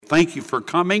Thank you for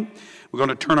coming. We're going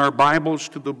to turn our Bibles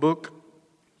to the book,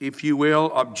 if you will,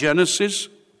 of Genesis.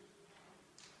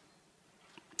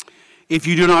 If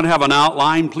you do not have an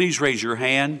outline, please raise your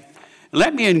hand.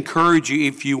 Let me encourage you,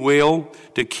 if you will,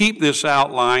 to keep this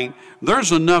outline.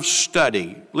 There's enough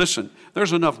study. Listen,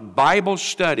 there's enough Bible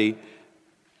study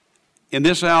in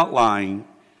this outline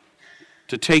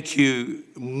to take you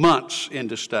months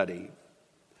into study.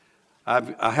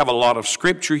 I have a lot of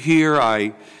scripture here.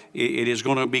 It is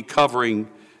going to be covering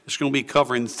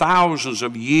thousands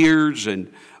of years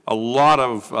and a lot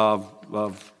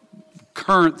of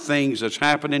current things that's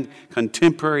happening,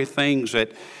 contemporary things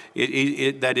that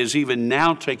is even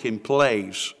now taking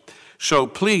place. So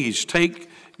please take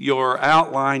your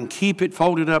outline, keep it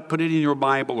folded up, put it in your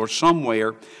Bible or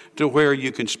somewhere to where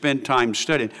you can spend time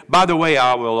studying. By the way,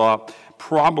 I will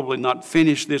probably not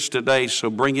finish this today, so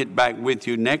bring it back with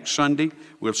you next Sunday.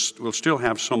 We'll still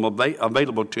have some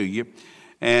available to you.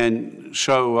 And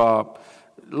so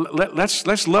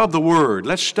let's love the Word.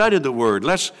 Let's study the Word.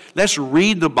 Let's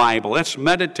read the Bible. Let's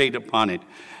meditate upon it.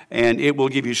 And it will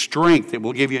give you strength. It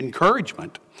will give you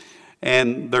encouragement.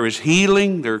 And there is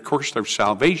healing. Of course, there's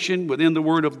salvation within the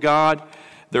Word of God.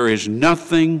 There is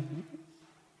nothing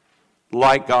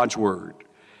like God's Word.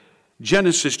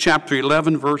 Genesis chapter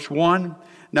 11, verse 1.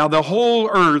 Now the whole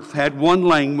earth had one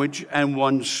language and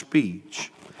one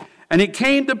speech. And it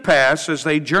came to pass, as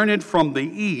they journeyed from the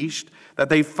east, that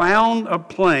they found a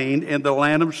plain in the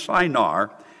land of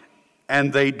Shinar,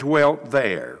 and they dwelt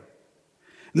there.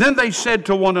 And then they said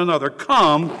to one another,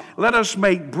 "Come, let us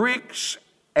make bricks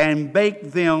and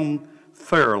bake them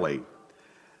thoroughly."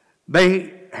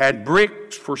 They had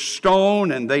bricks for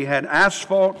stone, and they had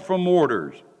asphalt for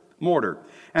mortar.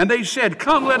 And they said,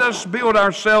 "Come, let us build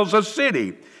ourselves a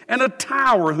city and a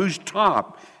tower whose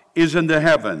top is in the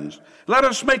heavens. Let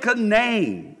us make a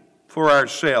name for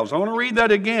ourselves." I want to read that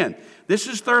again. This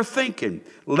is their thinking.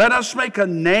 Let us make a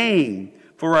name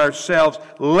for ourselves,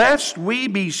 lest we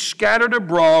be scattered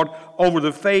abroad over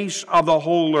the face of the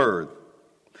whole earth.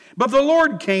 But the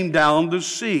Lord came down to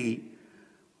see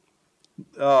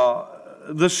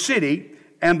the city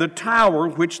and the tower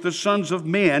which the sons of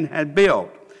men had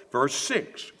built. Verse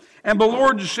 6. And the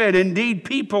Lord said, "Indeed,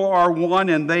 people are one,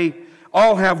 and they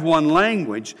all have one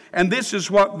language, and this is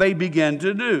what they began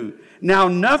to do. Now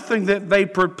nothing that they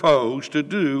propose to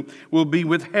do will be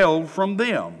withheld from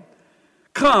them.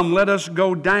 Come, let us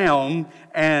go down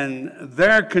and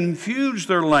there confuse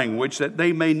their language, that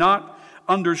they may not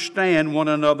understand one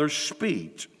another's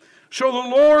speech." So the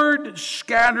Lord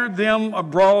scattered them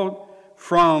abroad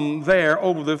from there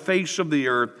over the face of the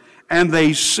earth, and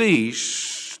they ceased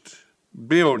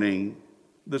building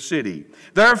the city.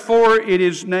 Therefore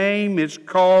its name is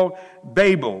called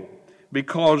Babel,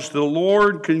 because the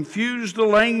Lord confused the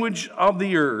language of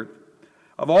the earth,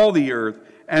 of all the earth,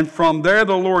 and from there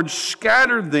the Lord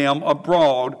scattered them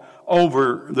abroad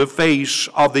over the face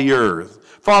of the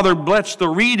earth. Father, bless the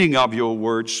reading of your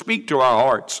word. Speak to our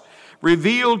hearts.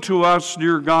 Reveal to us,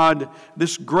 dear God,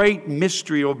 this great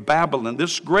mystery of Babylon,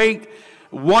 this great,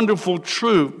 wonderful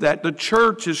truth that the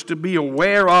church is to be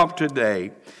aware of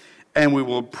today. And we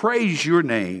will praise your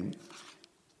name.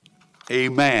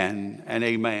 Amen and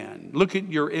amen. Look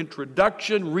at your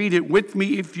introduction. Read it with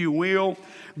me, if you will.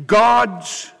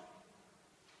 God's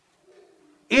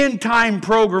end-time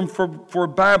program for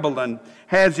Babylon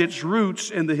has its roots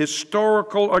in the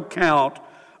historical account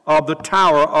of the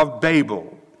Tower of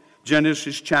Babel.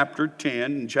 Genesis chapter 10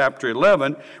 and chapter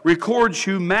 11 records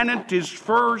humanity's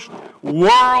first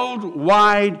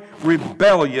worldwide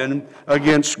rebellion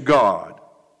against God.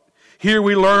 Here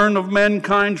we learn of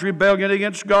mankind's rebellion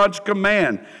against God's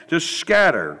command to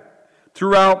scatter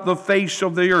throughout the face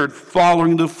of the earth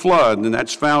following the flood, and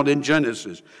that's found in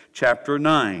Genesis chapter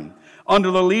 9.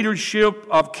 Under the leadership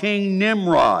of King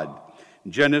Nimrod,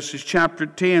 Genesis chapter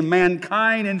 10,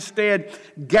 mankind instead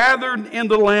gathered in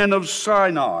the land of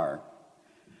Shinar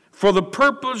for the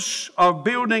purpose of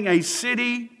building a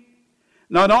city,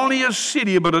 not only a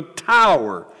city, but a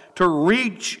tower to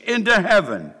reach into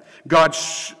heaven.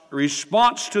 God's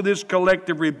response to this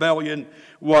collective rebellion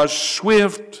was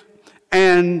swift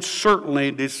and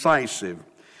certainly decisive.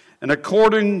 And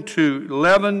according to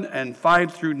 11 and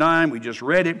 5 through 9, we just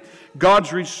read it,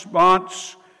 God's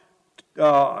response,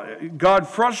 God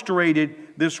frustrated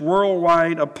this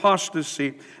worldwide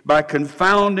apostasy by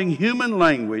confounding human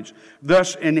language,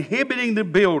 thus inhibiting the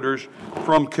builders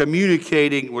from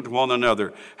communicating with one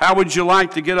another. How would you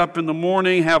like to get up in the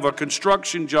morning, have a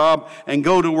construction job, and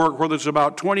go to work where there's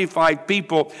about 25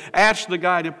 people, ask the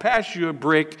guy to pass you a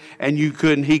brick, and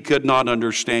he could not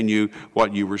understand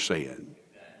what you were saying?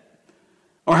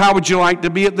 Or how would you like to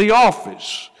be at the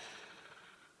office?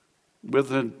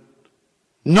 with a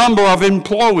number of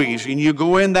employees, and you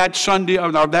go in that Sunday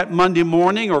or that Monday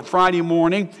morning or Friday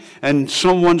morning, and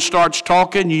someone starts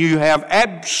talking, you have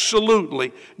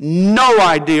absolutely no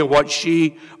idea what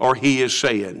she or he is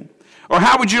saying. Or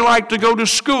how would you like to go to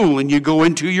school, and you go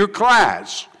into your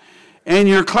class, and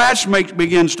your classmate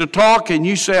begins to talk, and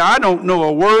you say, I don't know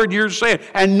a word you're saying,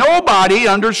 and nobody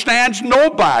understands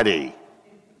nobody.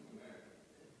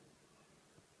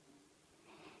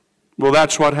 Well,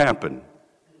 that's what happened.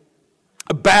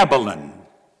 Babylon,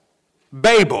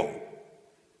 Babel,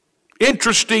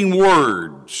 interesting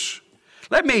words.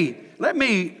 Let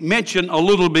me mention a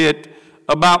little bit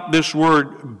about this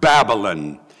word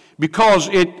Babylon, because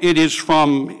it is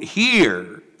from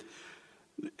here,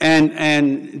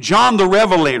 and John the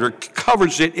Revelator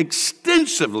covers it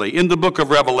extensively in the book of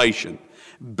Revelation.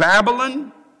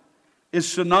 Babylon is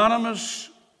synonymous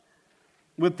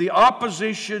with the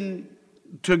opposition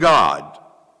to God.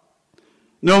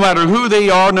 No matter who they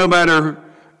are, no matter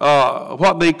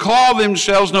what they call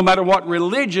themselves, no matter what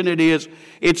religion it is,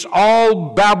 it's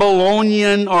all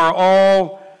Babylonian or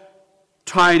all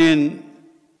tied in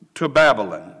to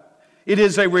Babylon. It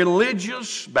is a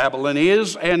religious, Babylon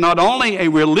is, and not only a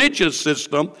religious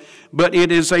system, but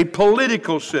it is a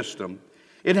political system.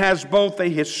 It has both a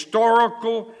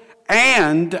historical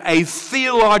and a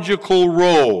theological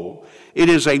role. It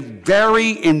is a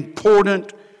very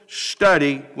important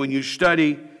study when you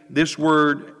study this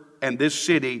word and this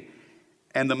city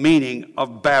and the meaning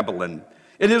of Babylon.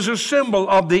 It is a symbol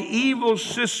of the evil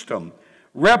system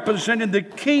representing the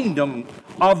kingdom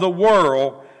of the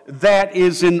world that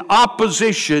is in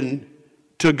opposition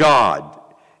to God.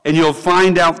 And you'll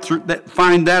find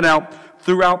that out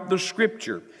throughout the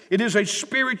Scripture. It is a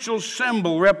spiritual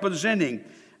symbol representing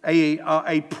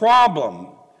a problem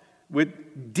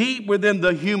deep within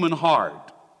the human heart.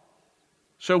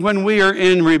 So when we are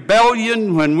in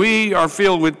rebellion, when we are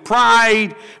filled with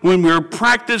pride, when we're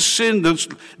practicing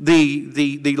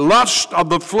the lust of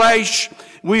the flesh,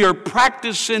 we are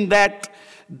practicing that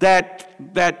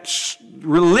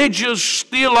religious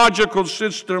theological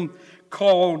system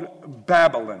called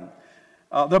Babylon.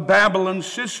 The Babylon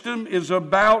system is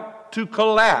about to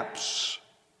collapse.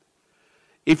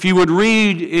 If you would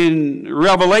read in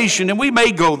Revelation, and we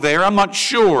may go there, I'm not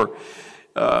sure.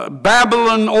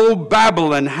 Babylon, old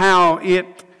Babylon, how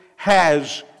it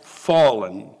has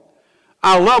fallen.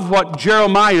 I love what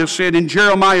Jeremiah said in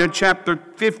Jeremiah chapter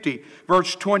 50,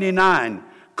 verse 29.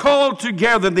 Call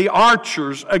together the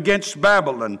archers against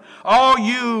Babylon, all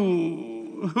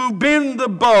you who bend the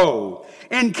bow,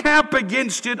 encamp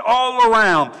against it all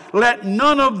around. Let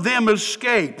none of them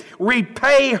escape.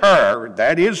 Repay her,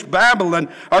 that is Babylon,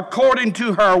 according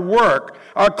to her work,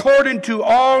 according to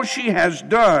all she has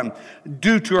done,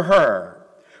 do to her.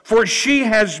 For she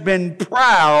has been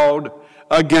proud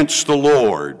against the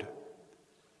Lord.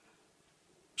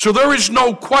 So there is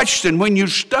no question when you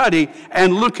study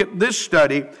and look at this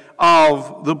study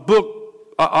of the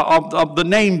book of the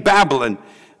name Babylon,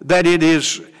 that it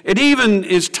even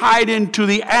is tied into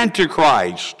the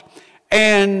Antichrist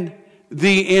and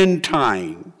the end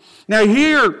time. Now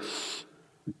here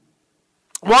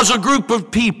was a group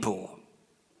of people.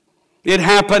 It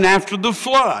happened after the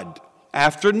flood,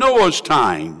 after Noah's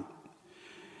time.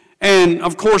 And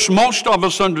of course, most of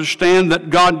us understand that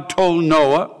God told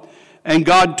Noah and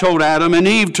God told Adam and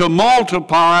Eve to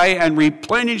multiply and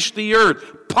replenish the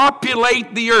earth,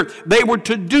 populate the earth. They were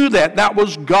to do that. That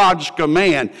was God's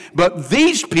command. But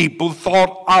these people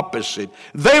thought opposite.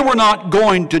 They were not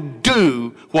going to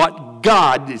do what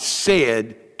God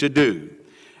said to do.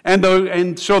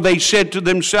 And so they said to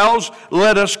themselves,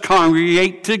 let us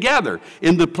congregate together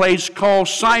in the place called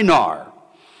Shinar,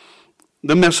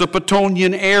 the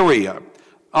Mesopotamian area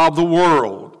of the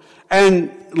world.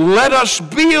 And let us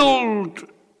build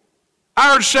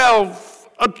ourselves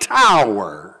a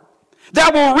tower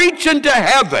that will reach into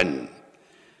heaven.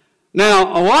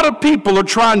 Now, a lot of people are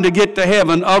trying to get to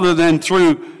heaven other than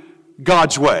through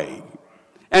God's way.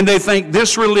 And they think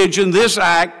this religion, this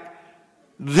act,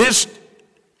 this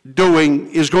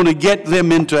doing is going to get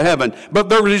them into heaven. But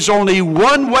there is only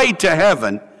one way to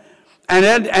heaven,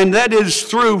 and that is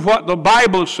through what the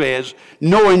Bible says,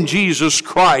 knowing Jesus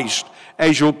Christ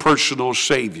as your personal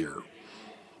Savior.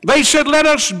 They said, let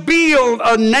us build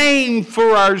a name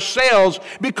for ourselves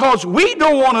because we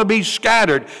don't want to be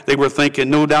scattered. They were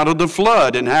thinking, no doubt, of the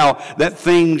flood and how that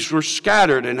things were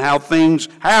scattered and how things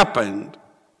happened.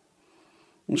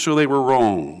 And so they were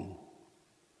wrong.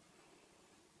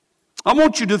 I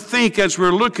want you to think as we're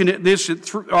looking at this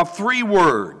of three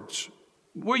words.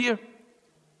 Will you?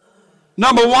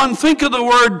 Number one, think of the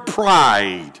word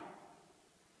pride.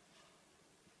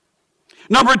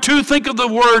 Number 2, think of the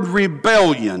word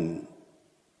rebellion.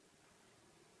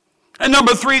 And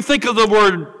number 3, think of the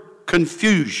word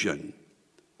confusion.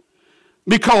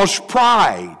 Because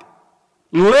pride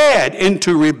led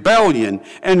into rebellion,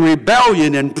 and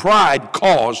rebellion and pride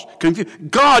caused confusion.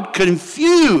 God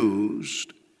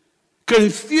confused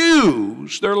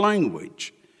their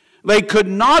language. They could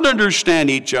not understand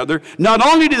each other. Not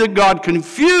only did God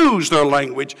confuse their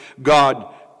language,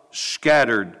 God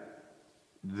scattered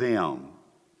them.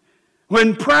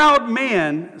 When proud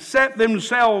men set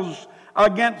themselves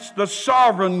against the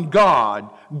sovereign God,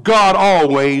 God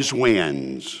always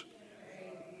wins.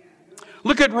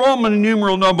 Look at Roman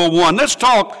numeral number 1. Let's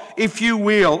talk, if you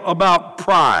will, about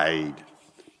pride.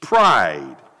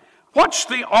 Pride. What's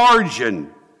the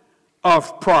origin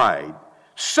of pride?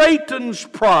 Satan's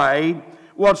pride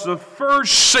was the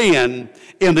first sin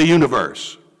in the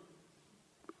universe.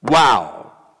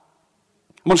 Wow.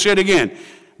 I'm going to say it again.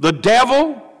 The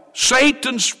devil,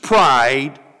 Satan's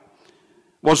pride,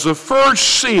 was the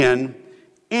first sin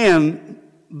in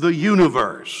the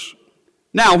universe.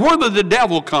 Now, where did the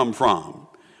devil come from?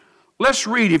 Let's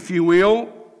read, if you will.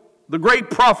 The great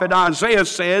prophet Isaiah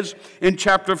says in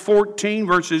chapter 14,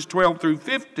 verses 12 through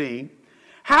 15,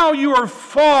 "How you are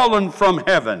fallen from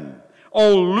heaven,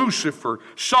 O Lucifer,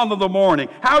 son of the morning.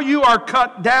 How you are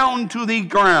cut down to the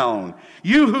ground,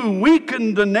 you who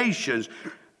weaken the nations.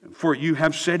 For you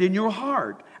have said in your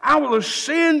heart, I will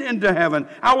ascend into heaven.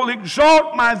 I will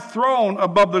exalt my throne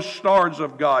above the stars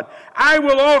of God. I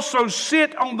will also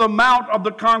sit on the mount of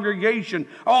the congregation,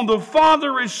 on the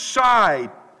farthest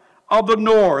side of the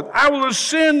north. I will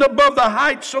ascend above the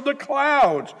heights of the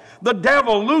clouds." The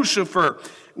devil, Lucifer,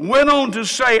 went on to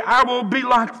say, "I will be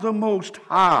like the Most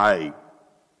High.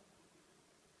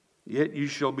 Yet you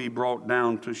shall be brought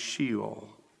down to Sheol,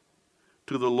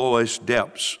 to the lowest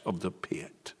depths of the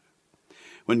pit."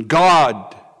 When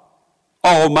God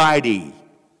Almighty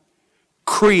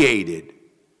created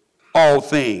all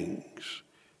things,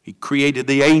 He created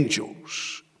the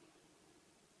angels.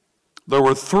 There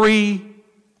were 3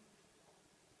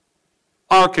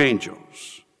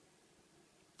 archangels.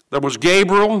 There was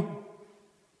Gabriel,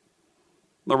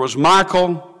 there was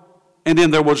Michael, and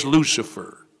then there was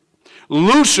Lucifer.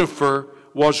 Lucifer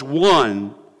was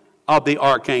one of the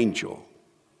archangels.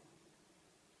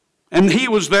 And he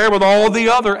was there with all the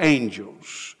other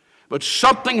angels. But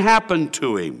something happened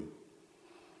to him.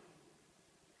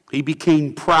 He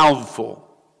became proudful.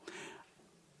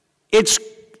 It's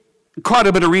quite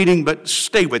a bit of reading, but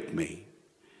stay with me.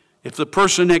 If the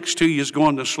person next to you is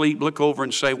going to sleep, look over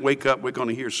and say, "Wake up, we're going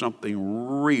to hear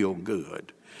something real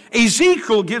good."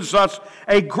 Ezekiel gives us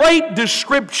a great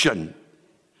description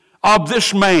of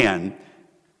this man.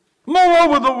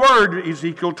 Moreover, the word,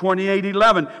 Ezekiel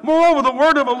 28:11, "Moreover, the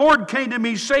word of the Lord came to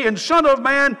me, saying, Son of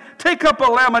man, take up a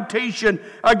lamentation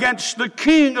against the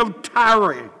king of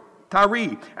Tyre,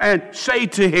 and say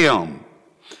to him."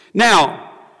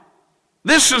 Now,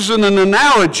 this is an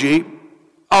analogy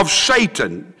of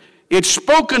Satan. It's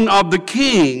spoken of the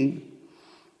king,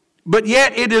 but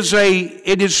yet it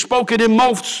is spoken in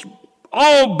most,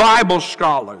 all Bible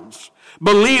scholars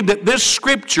believe that this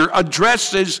scripture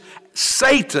addresses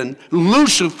Satan,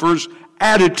 Lucifer's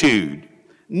attitude.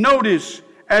 Notice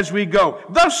as we go,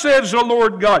 "Thus says the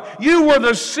Lord God, you were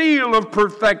the seal of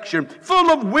perfection, full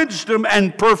of wisdom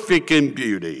and perfect in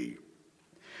beauty.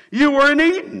 You were in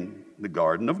Eden, the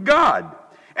garden of God.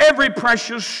 Every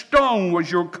precious stone was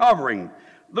your covering,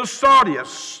 the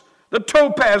sardius, the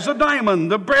topaz, the diamond,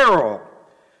 the beryl,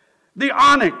 the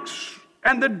onyx,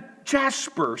 and the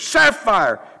jasper,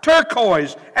 sapphire,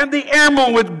 turquoise, and the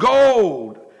emerald with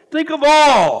gold." Think of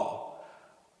all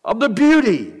of the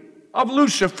beauty of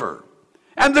Lucifer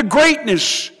and the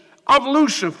greatness of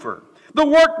Lucifer. "The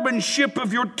workmanship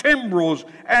of your timbrels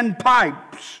and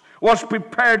pipes was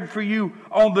prepared for you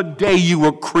on the day you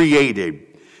were created."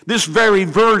 This very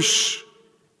verse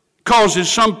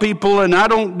causes some people, and I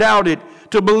don't doubt it,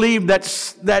 to believe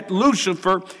that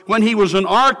Lucifer, when he was an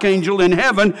archangel in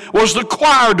heaven, was the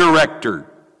choir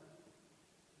director.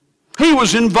 He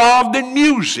was involved in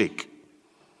music.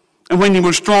 And when he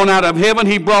was thrown out of heaven,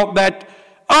 he brought that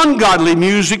ungodly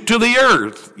music to the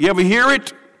earth. You ever hear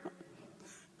it?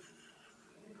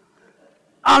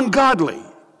 Ungodly.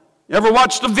 You ever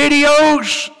watch the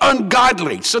videos?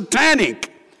 Ungodly,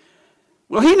 satanic.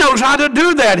 Well, he knows how to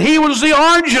do that. He was the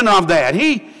origin of that.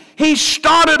 He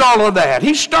started all of that.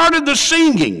 He started the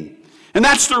singing. And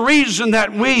that's the reason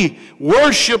that we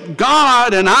worship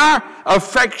God, and our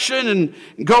affection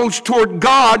goes toward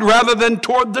God rather than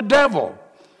toward the devil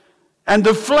and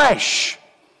the flesh.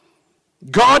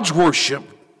 God's worship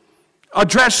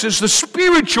addresses the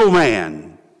spiritual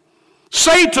man.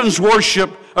 Satan's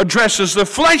worship addresses the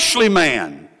fleshly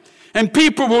man. And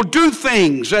people will do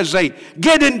things as they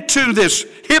get into this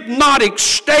hypnotic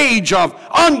stage of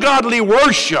ungodly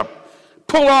worship,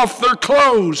 pull off their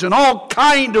clothes and all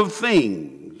kind of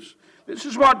things. This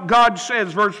is what God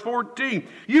says, verse 14.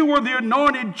 You were the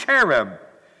anointed cherub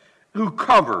who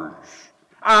covers.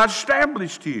 I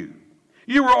established you.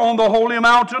 You were on the holy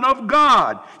mountain of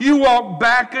God. You walked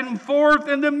back and forth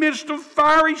in the midst of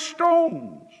fiery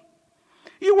stones.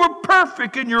 You were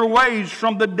perfect in your ways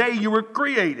from the day you were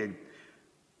created.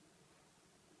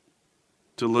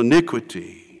 Till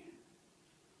iniquity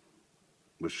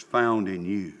was found in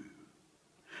you.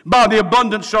 By the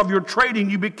abundance of your trading,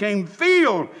 you became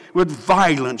filled with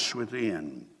violence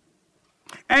within.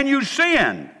 And you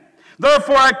sinned.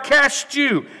 Therefore I cast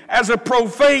you as a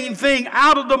profane thing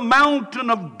out of the mountain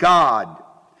of God.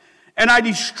 And I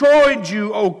destroyed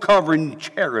you, O covering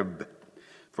cherub,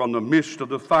 from the midst of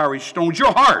the fiery stones.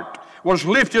 Your heart was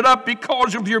lifted up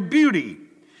because of your beauty.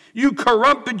 You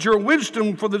corrupted your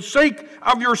wisdom for the sake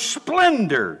of your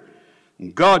splendor.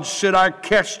 And God said, I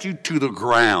cast you to the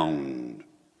ground.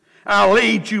 I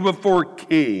laid you before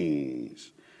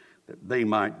kings, that they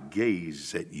might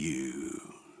gaze at you.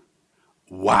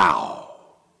 Wow.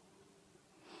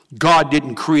 God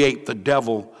didn't create the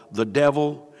devil,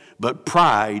 but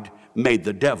pride made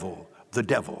the devil the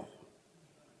devil.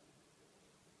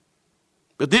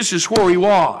 But this is where he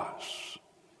was.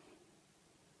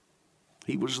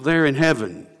 He was there in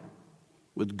heaven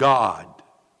with God,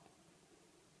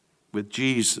 with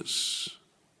Jesus,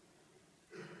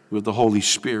 with the Holy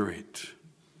Spirit.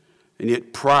 And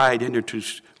yet pride entered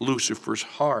into Lucifer's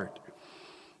heart.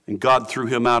 And God threw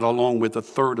him out along with a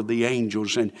third of the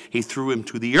angels, and he threw him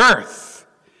to the earth.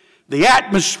 The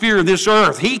atmosphere of this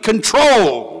earth, he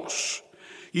controls.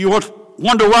 You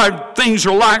wonder why things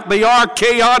are like they are,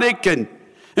 chaotic. And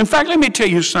in fact, let me tell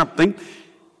you something.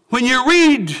 When you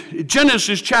read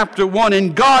Genesis chapter 1,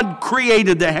 and God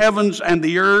created the heavens and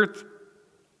the earth,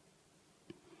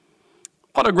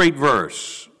 what a great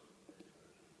verse.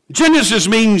 Genesis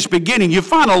means beginning. You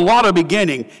find a lot of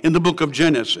beginning in the book of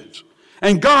Genesis.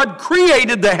 And God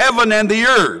created the heaven and the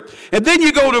earth. And then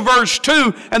you go to verse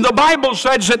 2, and the Bible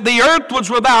says that the earth was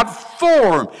without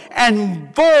form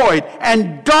and void,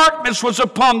 and darkness was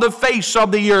upon the face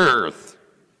of the earth.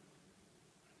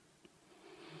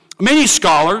 Many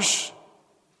scholars,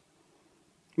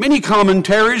 many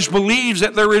commentaries believe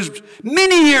that there is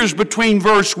many years between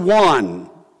verse 1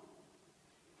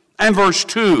 and verse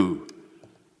 2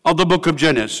 of the book of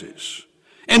Genesis.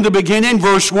 In the beginning,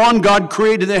 verse 1, God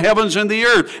created the heavens and the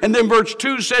earth. And then verse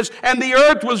 2 says, and the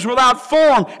earth was without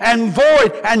form and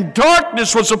void, and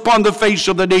darkness was upon the face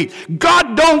of the deep.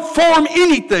 God don't form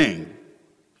anything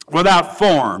without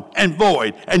form and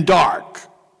void and dark.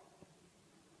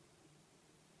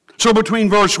 So between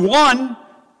verse 1,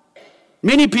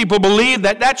 many people believe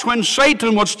that that's when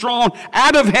Satan was thrown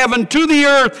out of heaven to the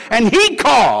earth, and he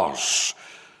caused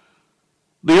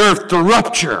the earth to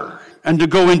rupture and to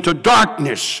go into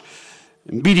darkness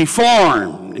and be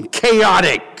deformed and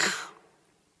chaotic.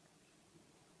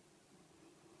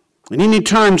 And any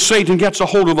time Satan gets a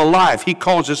hold of a life, he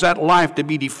causes that life to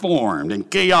be deformed and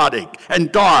chaotic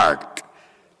and dark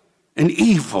and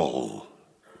evil.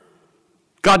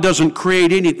 God doesn't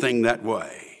create anything that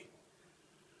way.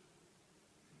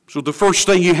 So the first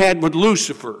thing you had with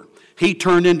Lucifer, he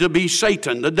turned into be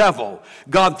Satan, the devil.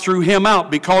 God threw him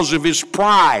out because of his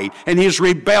pride and his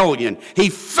rebellion. He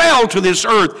fell to this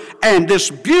earth, and this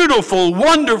beautiful,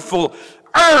 wonderful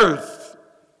earth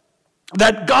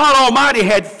that God Almighty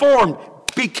had formed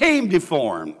became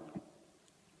deformed,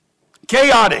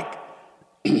 chaotic,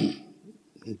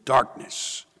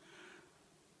 darkness.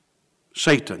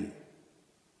 Satan,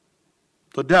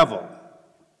 the devil.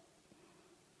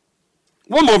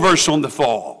 One more verse on the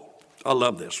fall. I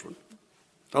love this one.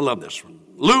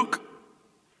 Luke,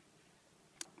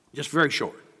 just very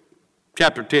short,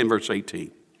 chapter 10, verse 18.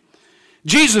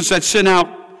 Jesus had sent out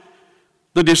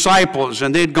the disciples,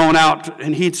 and they'd gone out,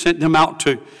 and he'd sent them out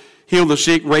to heal the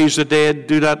sick, raise the dead,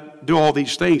 do all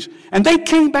these things. And they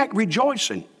came back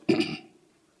rejoicing. They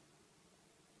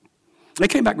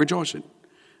came back rejoicing.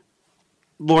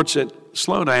 The Lord said,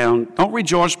 slow down, don't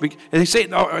rejoice. And they said,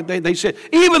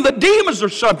 even the demons are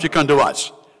subject unto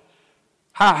us.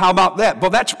 How about that? Well,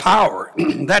 that's power.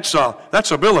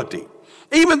 That's ability.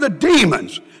 Even the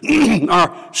demons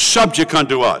are subject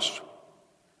unto us.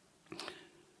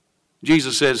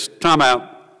 Jesus says, time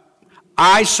out.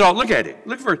 I saw, look at it.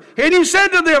 Look first. And he said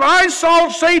to them, I saw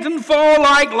Satan fall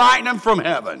like lightning from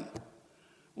heaven.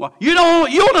 Well, you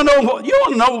want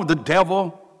to know the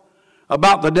devil,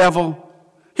 about the devil?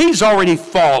 He's already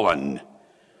fallen.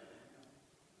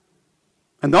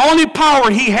 And the only power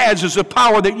he has is the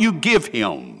power that you give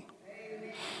him.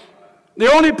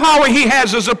 The only power he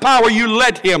has is the power you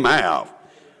let him have.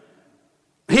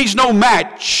 He's no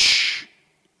match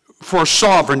for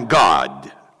sovereign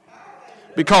God,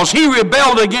 because he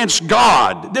rebelled against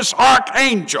God, this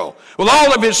archangel, with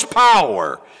all of his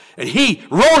power, and he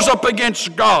rose up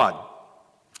against God.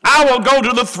 I will go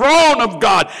to the throne of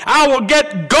God. I will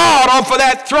get God off of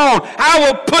that throne. I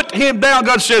will put him down.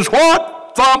 God says,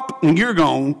 what? Thump, and you're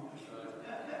gone.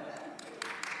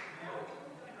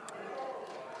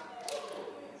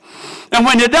 And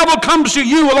when the devil comes to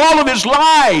you with all of his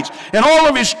lies and all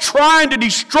of his trying to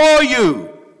destroy you,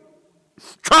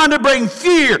 trying to bring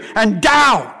fear and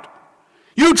doubt,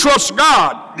 you trust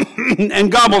God,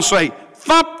 and God will say,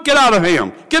 thump, get out of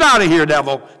him. Get out of here,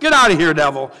 devil. Get out of here,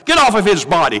 devil. Get off of his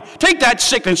body. Take that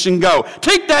sickness and go.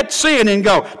 Take that sin and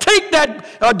go. Take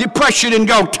that depression and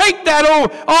go. Take that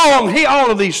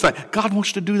all of these things. God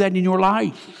wants to do that in your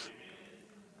life.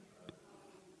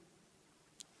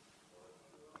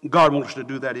 God wants to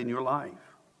do that in your life.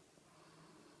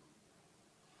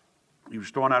 He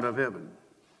was thrown out of heaven.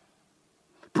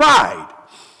 Pride,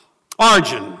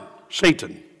 origin,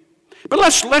 Satan. But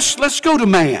let's go to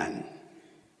man.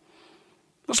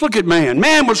 Let's look at man.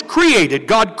 Man was created.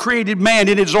 God created man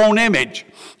in his own image.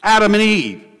 Adam and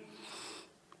Eve.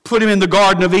 Put him in the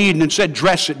Garden of Eden and said,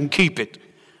 dress it and keep it.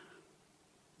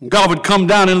 And God would come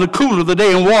down in the cool of the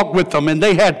day and walk with them, and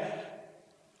they had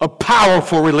a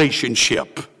powerful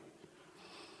relationship.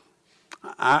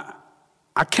 I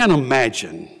can't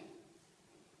imagine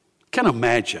them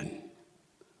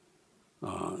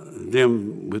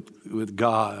with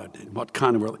God and what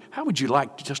kind of relationship. How would you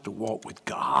like just to walk with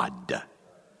God?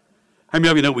 How many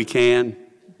of you know we can?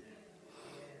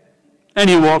 And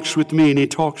he walks with me and he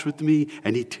talks with me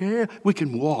and we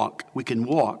can walk with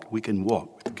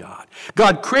God.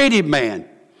 God created man.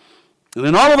 And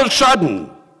then all of a sudden,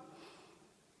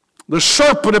 the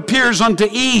serpent appears unto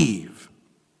Eve.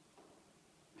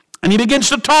 And he begins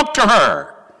to talk to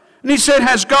her. And he said,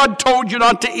 has God told you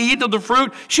not to eat of the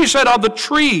fruit? She said, of the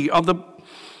tree of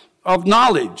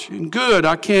knowledge and good.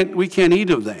 We can't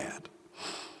eat of that.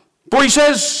 For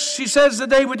she says the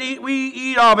day we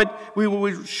eat of it, we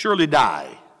will surely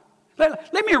die.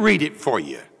 Let me read it for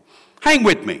you. Hang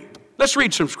with me. Let's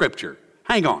read some scripture.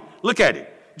 Hang on. Look at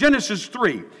it. Genesis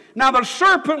 3. Now the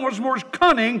serpent was more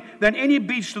cunning than any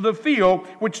beast of the field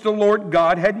which the Lord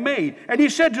God had made. And he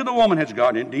said to the woman, has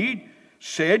God indeed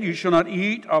said, you shall not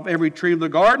eat of every tree of the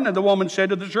garden? And the woman said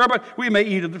to the serpent, we may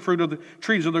eat of the fruit of the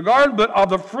trees of the garden, but of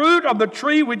the fruit of the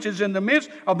tree which is in the midst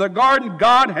of the garden,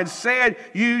 God has said,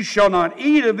 you shall not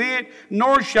eat of it,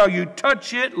 nor shall you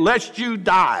touch it, lest you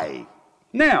die.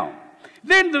 Now,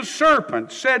 then the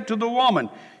serpent said to the woman,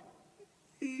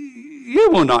 you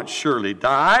will not surely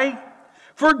die,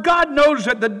 for God knows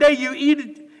that the day you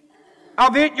eat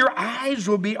of it, your eyes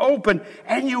will be open,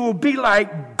 and you will be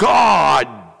like God,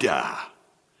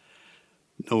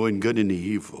 knowing good and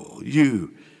evil.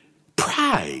 You,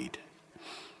 pride.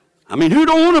 I mean, who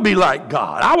don't want to be like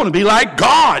God? I want to be like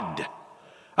God.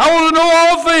 I want to know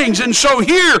all things. And so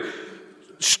here,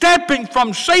 stepping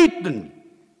from Satan,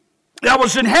 that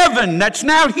was in heaven, that's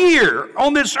now here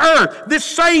on this earth, this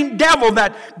same devil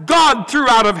that God threw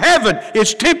out of heaven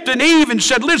is tempting Eve and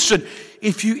said, listen,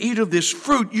 if you eat of this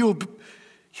fruit, you'll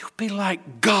be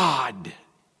like God.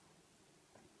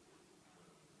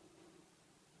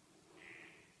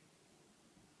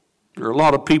 There are a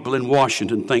lot of people in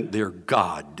Washington think they're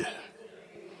God.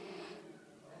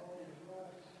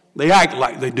 They act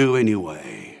like they do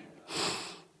anyway.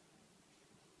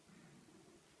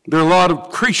 There are a lot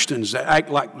of Christians that act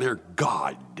like they're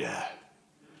God.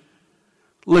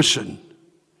 Listen,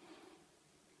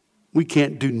 we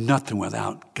can't do nothing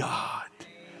without God.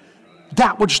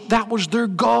 That was their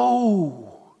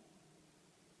goal.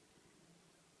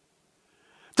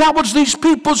 That was these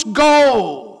people's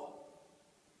goal.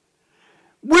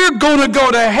 We're going to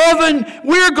go to heaven.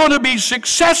 We're going to be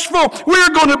successful. We're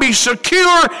going to be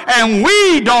secure. And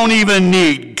we don't even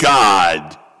need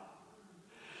God.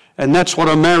 And that's what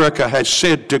America has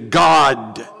said to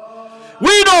God.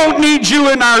 We don't need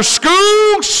you in our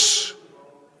schools.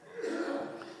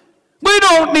 We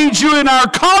don't need you in our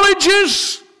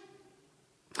colleges.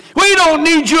 We don't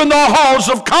need you in the halls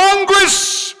of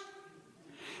Congress.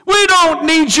 We don't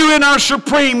need you in our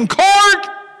Supreme Court.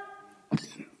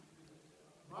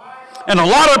 And a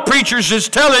lot of preachers is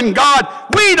telling God,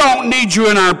 we don't need you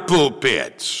in our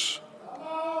pulpits.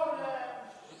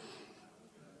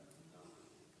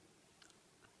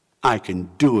 I can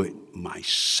do it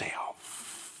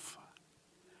myself.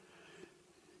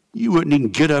 you wouldn't even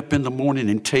get up in the morning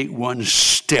and take one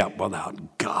step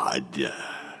without God.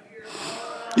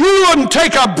 You wouldn't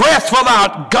take a breath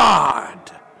without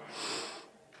God.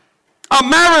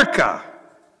 America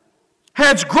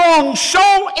has grown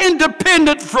so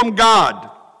independent from God.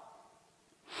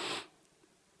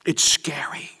 It's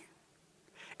scary.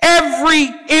 Every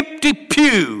empty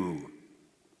pew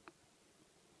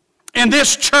in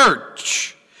this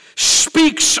church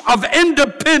speaks of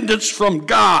independence from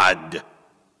God.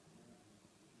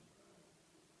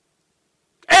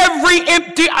 Every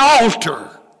empty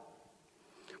altar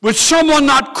with someone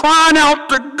not crying out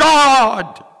to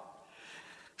God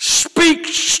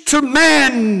speaks to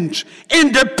man's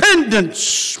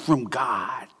independence from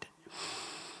God.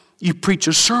 You preach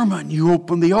a sermon, you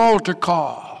open the altar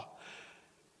call.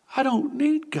 I don't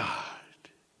need God.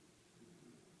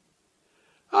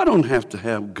 I don't have to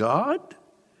have God.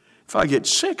 If I get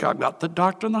sick, I've got the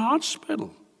doctor in the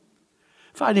hospital.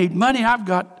 If I need money, I've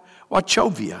got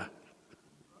Wachovia.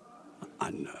 I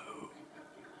know.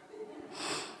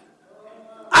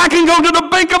 I can go to the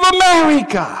Bank of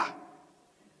America.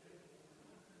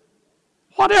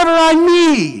 Whatever I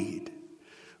need.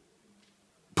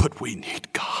 But we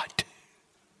need God.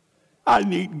 I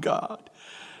need God.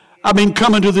 I've been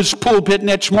coming to this pulpit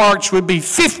next March would be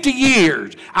 50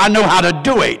 years. I know how to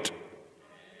do it.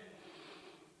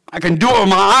 I can do it with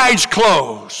my eyes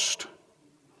closed.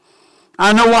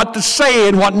 I know what to say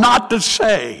and what not to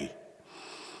say.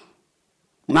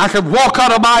 And I could walk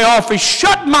out of my office,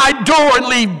 shut my door, and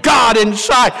leave God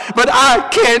inside. But I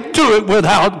can't do it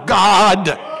without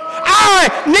God. I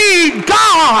need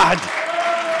God.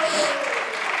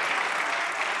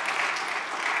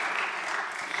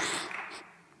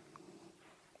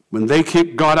 When they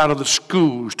kicked God out of the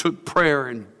schools, took prayer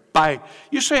and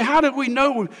you say, how did we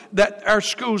know that our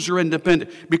schools are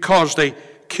independent? Because they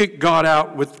kicked God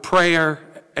out with prayer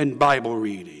and Bible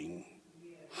reading.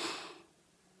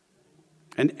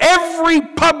 And every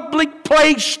public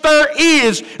place there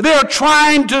is, they're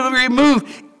trying to remove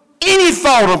any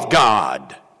thought of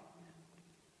God.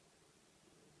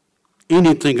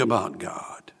 Anything about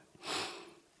God.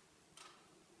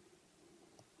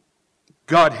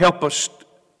 God, help us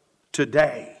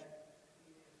today.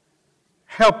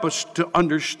 Help us to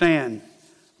understand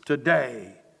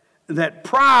today that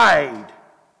pride,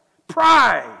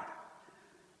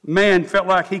 man felt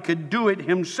like he could do it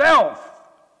himself.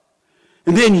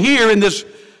 And then here in this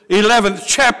 11th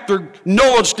chapter,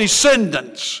 Noah's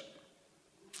descendants.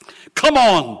 Come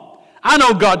on. I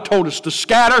know God told us to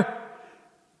scatter,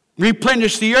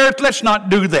 replenish the earth. Let's not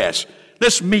do this.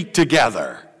 Let's meet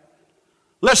together.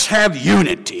 Let's have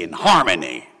unity and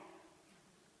harmony.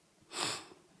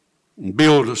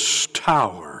 Build a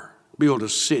tower, build a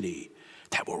city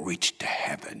that will reach to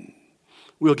heaven.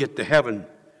 We'll get to heaven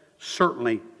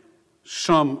certainly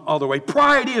some other way.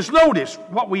 Pride is, notice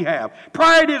what we have.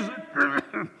 Pride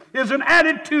is an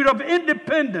attitude of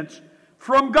independence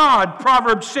from God.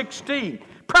 Proverbs 16.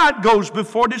 Pride goes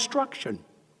before destruction,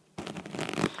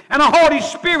 and a haughty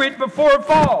spirit before a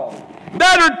fall.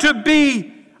 Better to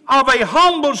be of a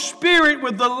humble spirit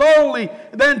with the lowly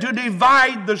than to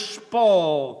divide the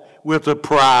spoil with the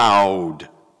proud.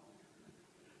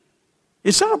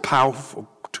 Is that a powerful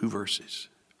 2 verses?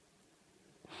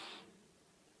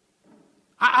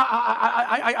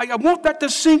 I want that to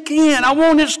sink in. I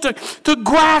want us to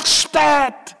grasp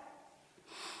that.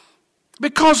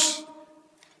 Because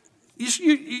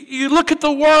you look at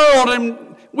the world,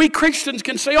 and we Christians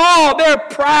can say, oh, they're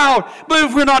proud. But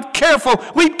if we're not careful,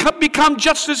 we become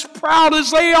just as proud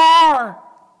as they are.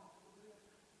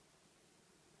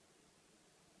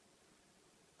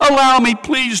 Allow me,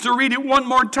 please, to read it one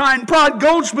more time. Pride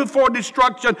goes before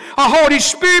destruction, a haughty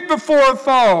spirit before a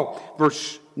fall.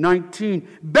 Verse 19,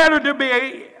 better to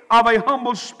be of a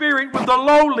humble spirit with the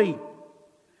lowly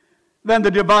than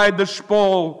to divide the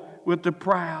spoil with the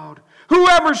proud.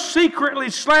 Whoever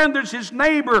secretly slanders his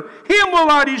neighbor, him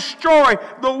will I destroy.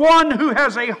 The one who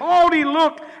has a haughty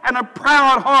look and a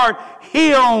proud heart,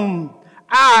 him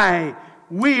I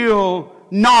will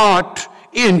not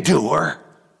endure.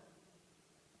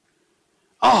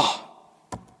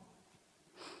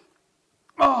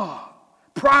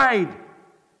 Pride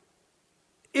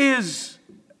is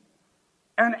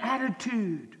an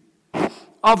attitude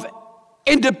of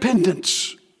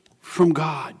independence from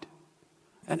God.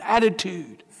 An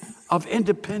attitude of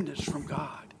independence from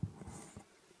God.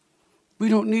 We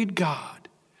don't need God.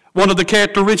 One of the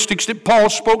characteristics that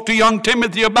Paul spoke to young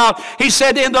Timothy about, he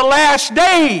said, in the last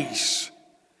days,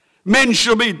 men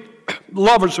shall be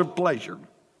lovers of pleasure.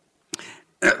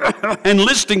 And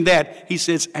listing that, he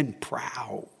says, and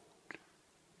proud.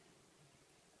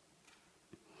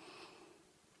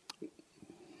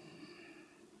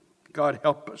 God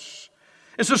help us.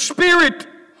 It's a spirit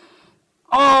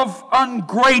of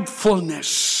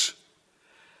ungratefulness.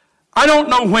 I don't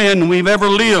know when we've ever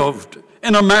lived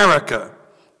in America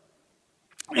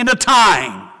in a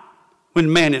time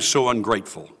when man is so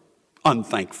ungrateful,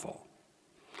 unthankful.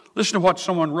 Listen to what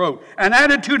someone wrote. An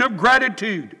attitude of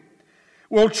gratitude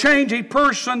will change a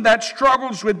person that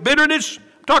struggles with bitterness.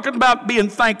 I'm talking about being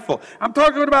thankful. I'm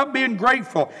talking about being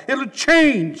grateful. It'll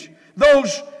change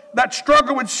those that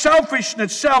struggle with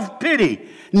selfishness, self-pity,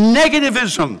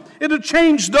 negativism. It'll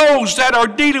change those that are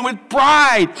dealing with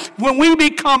pride. When we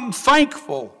become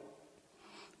thankful,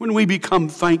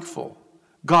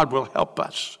 God will help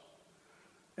us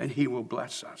and He will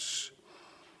bless us.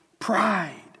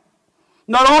 Pride.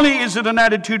 Not only is it an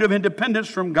attitude of independence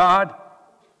from God,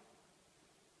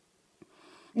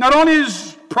 not only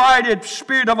is pride a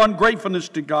spirit of ungratefulness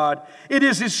to God, it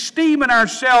is esteeming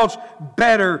ourselves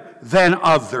better than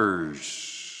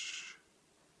others.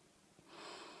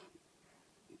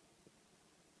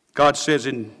 God says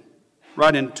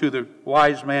right into the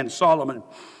wise man Solomon,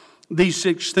 these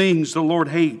 6 things the Lord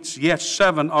hates. Yes,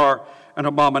 7 are an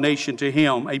abomination to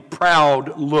Him. A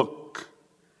proud look,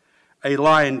 a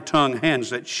lying tongue, hands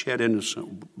that shed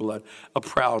innocent blood. A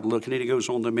proud look. And then He goes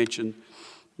on to mention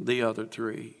the other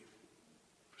 3,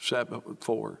 7,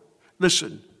 4.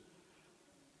 Listen,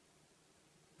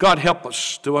 God help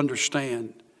us to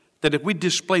understand that if we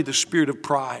display the spirit of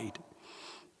pride,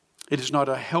 it is not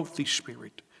a healthy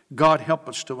spirit. God help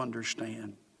us to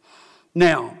understand.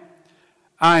 Now,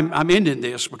 I'm ending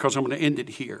this because I'm going to end it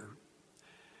here.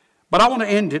 But I want to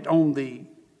end it on the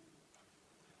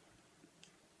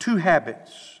 2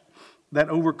 habits that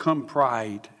overcome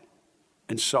pride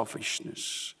and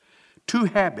selfishness. 2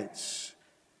 habits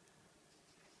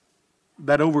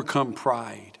that overcome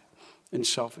pride and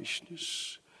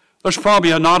selfishness. There's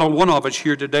probably not a one of us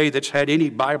here today that's had any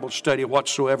Bible study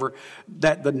whatsoever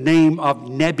that the name of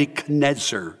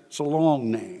Nebuchadnezzar. It's a long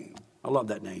name. I love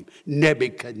that name.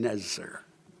 Nebuchadnezzar.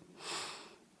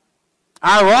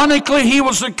 Ironically, he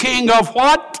was the king of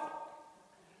what?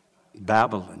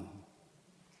 Babylon.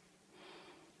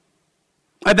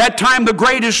 At that time, the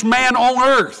greatest man on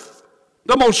earth.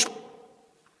 The most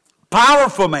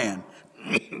powerful man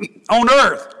on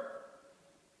earth.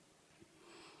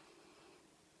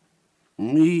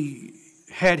 He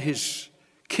had his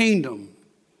kingdom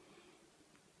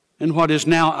in what is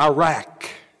now Iraq.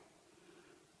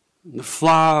 The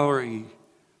flowery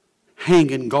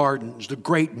hanging gardens, the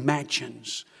great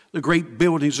mansions, the great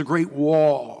buildings, the great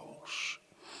walls.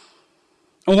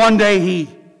 And one day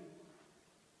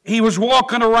he was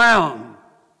walking around.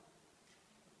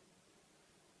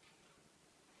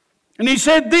 And he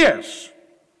said this,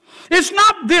 "Is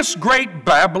not this great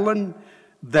Babylon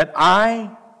that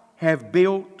I have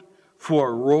built for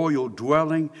a royal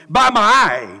dwelling by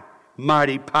my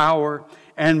mighty power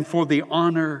and for the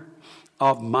honor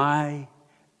of my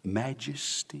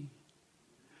majesty?"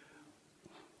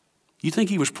 You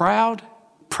think he was proud?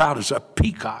 Proud as a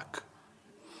peacock.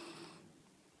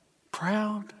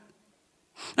 Proud?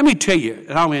 Let me tell you,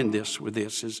 and I'll end this with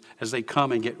this as they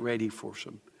come and get ready for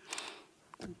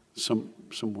some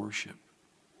worship.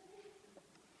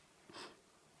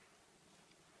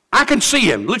 I can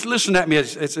see him. Listen at me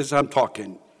as I'm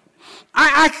talking.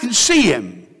 I can see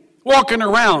him walking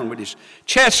around with his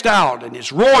chest out and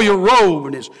his royal robe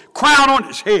and his crown on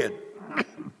his head.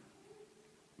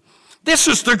 This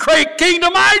is the great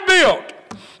kingdom I built.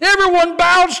 Everyone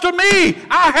bows to me.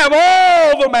 I have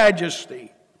all the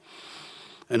majesty.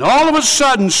 And all of a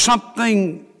sudden,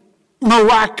 something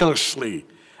miraculously,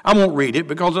 I won't read it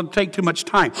because it'll take too much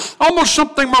time. Almost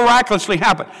something miraculously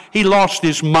happened. He lost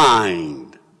his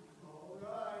mind.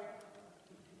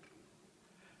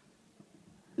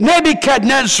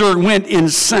 Nebuchadnezzar went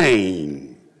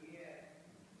insane.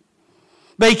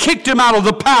 They kicked him out of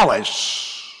the palace.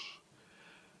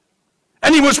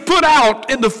 And he was put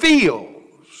out in the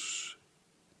fields.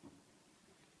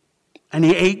 And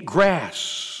he ate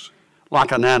grass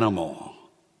like an animal.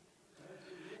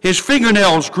 His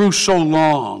fingernails grew so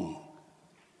long.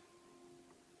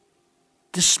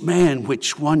 This man,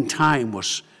 which one time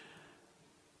was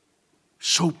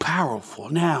so powerful,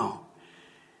 now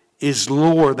is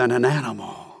lower than an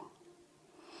animal.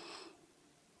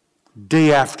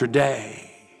 Day after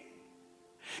day,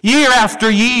 year after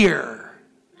year,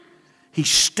 he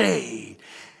stayed.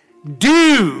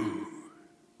 Dew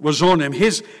was on him.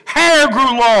 His hair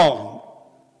grew long,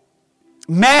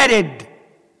 matted,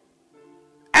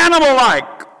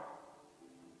 animal-like.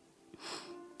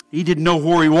 He didn't know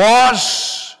where he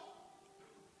was.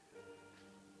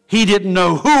 He didn't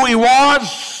know who he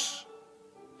was.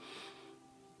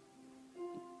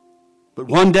 But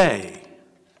one day,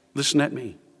 listen at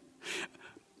me.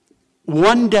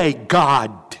 One day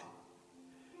God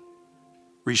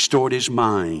restored his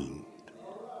mind.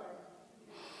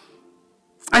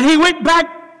 And he went back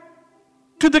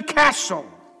to the castle.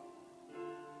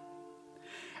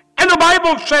 And the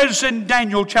Bible says in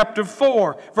Daniel chapter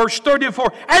 4, verse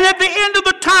 34, and at the end of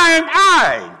the time,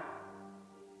 I,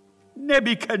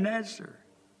 Nebuchadnezzar,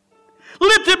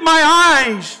 lifted my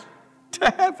eyes to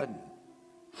heaven,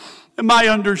 and my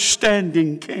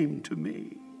understanding came to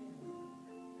me.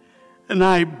 And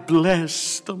I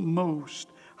blessed the Most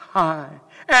High,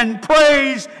 and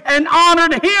praised and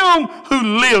honored him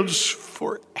who lives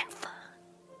forever.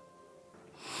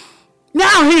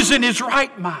 Now he's in his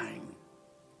right mind.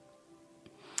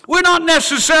 We're not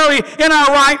necessarily in our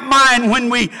right mind when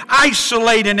we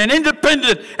isolate and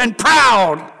independent and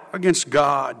proud against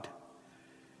God.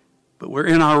 But we're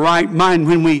in our right mind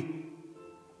when we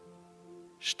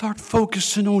start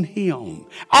focusing on him,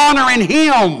 honoring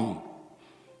him.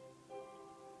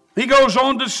 He goes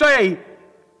on to say,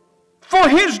 for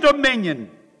his dominion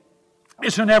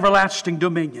is an everlasting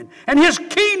dominion, and his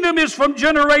kingdom is from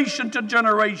generation to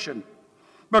generation.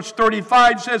 Verse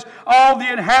 35 says, all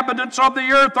the inhabitants of the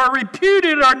earth are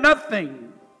reputed are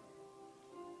nothing.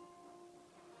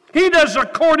 He does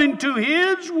according to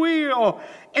his will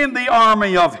in the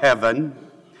army of heaven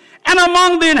and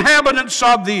among the inhabitants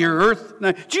of the earth.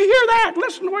 Now, did you hear that?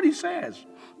 Listen to what he says.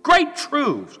 Great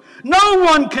truths. No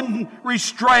one can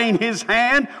restrain his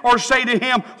hand or say to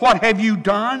him, what have you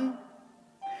done?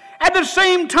 At the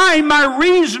same time, my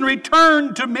reason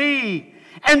returned to me.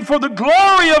 And for the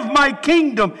glory of my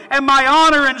kingdom and my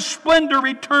honor and splendor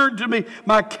returned to me.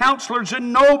 My counselors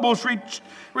and nobles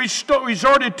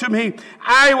resorted to me.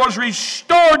 I was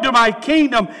restored to my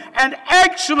kingdom, and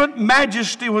excellent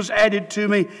majesty was added to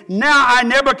me. Now I,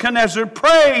 Nebuchadnezzar,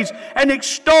 praise and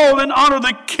extol and honor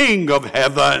the King of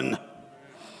heaven.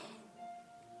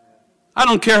 I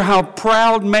don't care how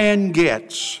proud man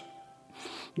gets,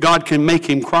 God can make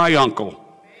him cry uncle.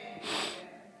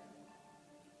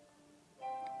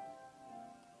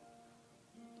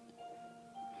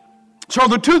 So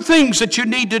the two things that you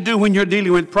need to do when you're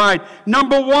dealing with pride.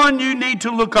 Number one, you need to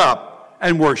look up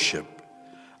and worship.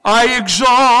 I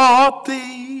exalt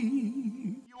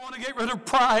thee. You want to get rid of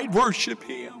pride? Worship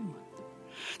him.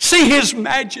 See his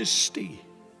majesty.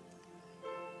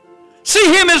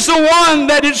 See him as the one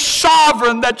that is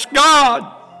sovereign, that's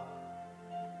God.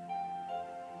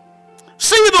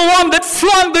 See the one that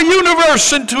flung the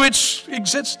universe into its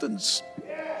existence,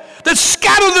 that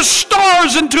scattered the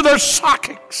stars into their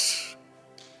sockets.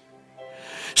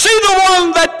 See the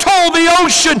one that told the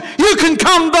ocean, you can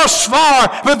come thus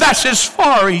far, but that's as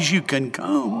far as you can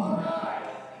come.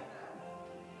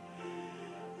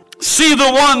 See the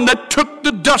one that took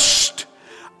the dust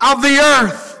of the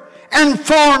earth and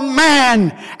formed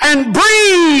man and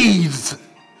breathed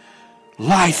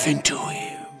life into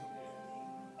him.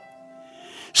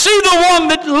 See the one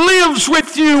that lives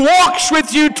with you, walks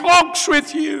with you, talks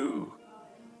with you.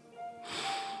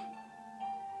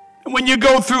 And when you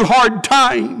go through hard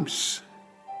times,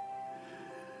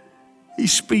 he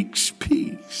speaks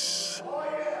peace.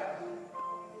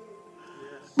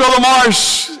 Brother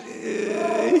Morris,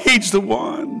 he's the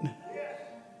one.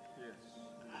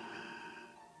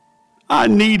 I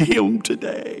need him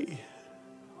today.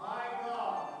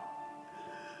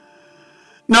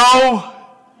 No,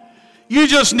 you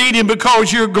just need him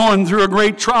because you're going through a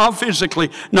great trial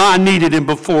physically. No, I needed him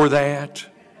before that.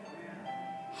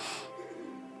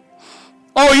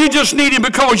 Oh, you just need him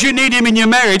because you need him in your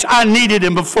marriage. I needed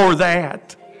him before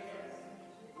that.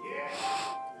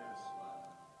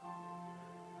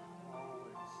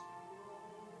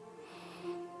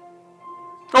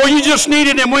 Oh, you just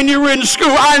needed him when you were in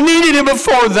school. I needed him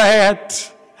before that.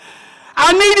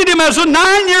 I needed him as a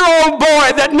 9-year-old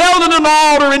boy that knelt at an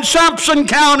altar in Sampson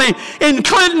County in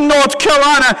Clinton, North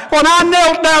Carolina. When I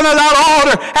knelt down at that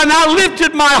altar and I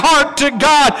lifted my heart to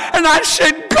God and I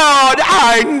said, God,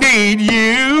 I need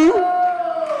you.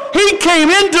 He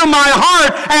came into my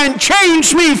heart and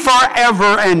changed me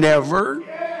forever and ever.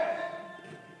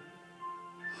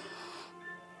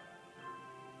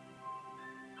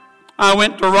 I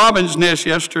went to Robin's Nest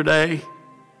yesterday.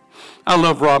 I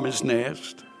love Robin's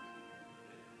Nest.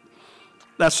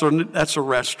 That's a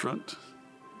restaurant.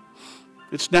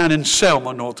 It's down in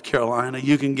Selma, North Carolina.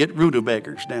 You can get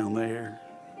rutabagas down there.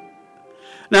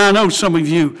 Now, I know some of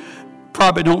you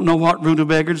probably don't know what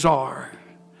rutabagas are.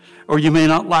 Or you may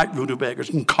not like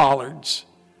rutabagas and collards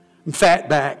and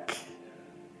fatback.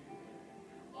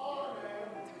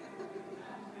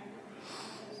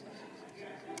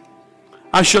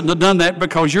 I shouldn't have done that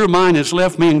because your mind has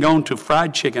left me and gone to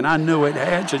fried chicken. I know it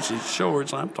has. It's as sure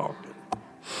as I'm talking.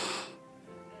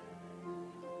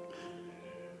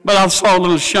 But I saw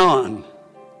little Sean.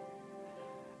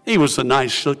 He was a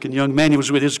nice-looking young man. He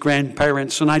was with his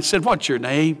grandparents. And I said, what's your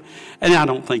name? And I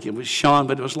don't think it was Sean,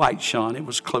 but it was like Sean. It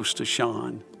was close to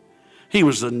Sean. He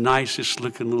was the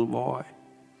nicest-looking little boy.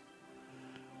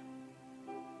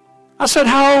 I said,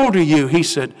 how old are you? He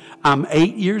said, I'm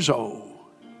 8 years old.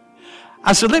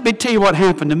 I said, let me tell you what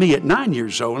happened to me at 9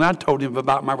 years old. And I told him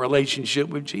about my relationship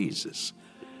with Jesus.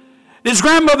 His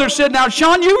grandmother said, now,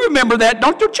 Sean, you remember that.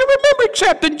 Don't you remember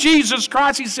accepting Jesus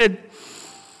Christ? He said,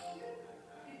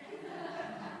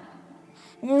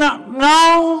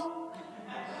 no.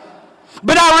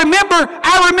 But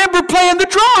I remember playing the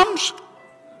drums.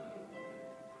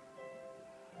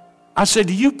 I said,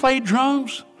 do you play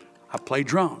drums? I play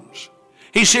drums.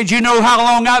 He said, you know how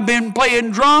long I've been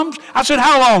playing drums? I said,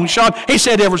 how long, Sean? He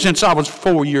said, ever since I was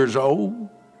 4 years old.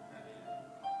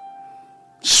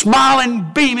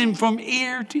 Smiling, beaming from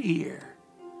ear to ear.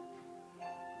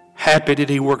 Happy that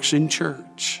he works in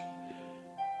church.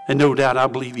 And no doubt I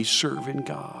believe he's serving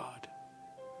God.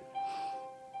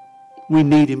 We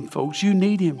need him, folks. You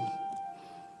need him.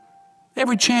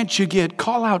 Every chance you get,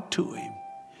 call out to him.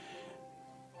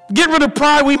 Get rid of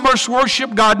pride. We must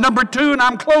worship God. Number two, and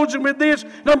I'm closing with this.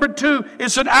 Number two,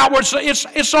 it's an outward.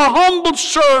 It's a humble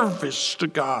service to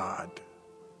God.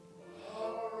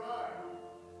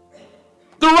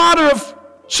 The writer of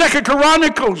 2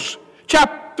 Chronicles,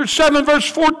 chapter 7, verse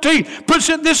 14, puts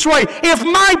it this way: if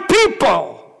my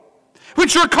people,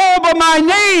 which are called by my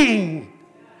name,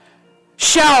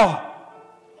 shall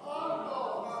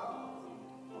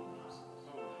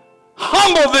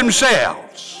humble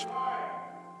themselves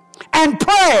and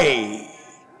pray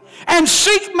and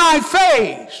seek my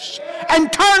face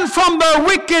and turn from their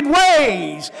wicked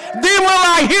ways, then will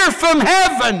I hear from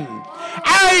heaven.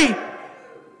 I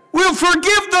will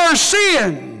forgive their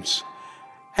sins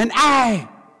and I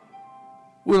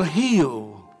will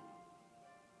heal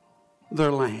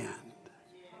their land.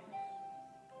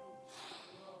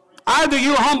 Either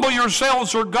you humble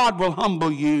yourselves or God will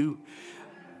humble you.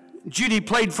 Judy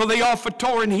played for the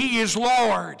offertory, and he is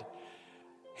Lord.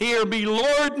 He'll be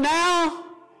Lord now,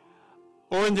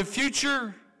 or in the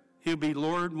future, he'll be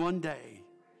Lord one day.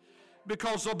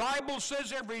 Because the Bible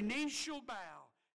says every knee shall bow.